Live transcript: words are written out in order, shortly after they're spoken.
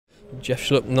Jeff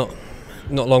Schlupp not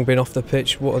long been off the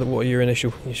pitch. What are your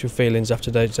initial feelings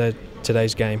after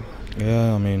today's game?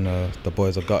 Yeah, I mean the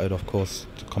boys are gutted, of course,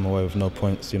 to come away with no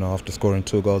points. After scoring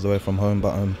 2 goals away from home,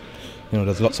 but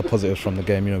there's lots of positives from the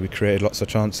game. We created lots of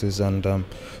chances, and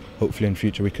hopefully in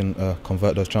future we can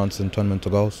convert those chances and turn them into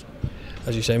goals.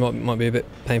 As you say, might be a bit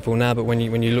painful now, but when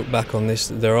you look back on this,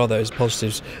 there are those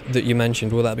positives that you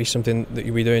mentioned. Will that be something that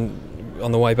you'll be doing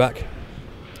on the way back?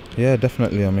 Yeah,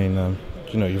 definitely. I mean,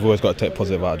 you've always got to take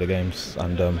positive out of the games,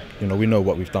 and we know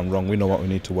what we've done wrong. We know what we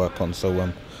need to work on.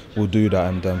 So we'll do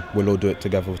that, and we'll all do it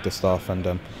together with the staff,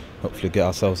 and hopefully get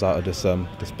ourselves out of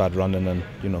this bad run, and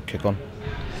then kick on.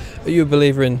 Are you a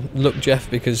believer in luck, Jeff?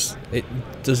 Because it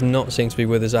does not seem to be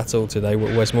with us at all today.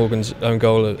 Wes Morgan's own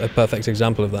goal, a perfect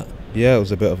example of that. Yeah, it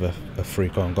was a bit of a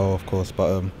freak on goal, of course,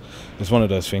 but it's one of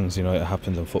those things. It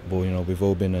happens in football. We've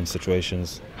all been in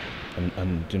situations,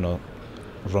 and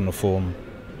run of form.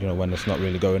 When it's not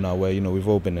really going our way. We've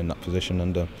all been in that position,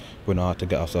 and we know how to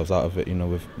get ourselves out of it.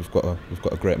 We've got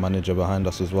a great manager behind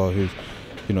us as well, who's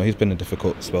he's been in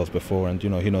difficult spells before, and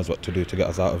he knows what to do to get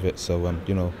us out of it. So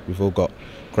we've all got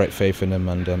great faith in him,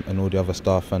 and all the other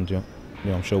staff, and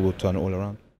I'm sure we'll turn it all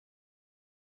around.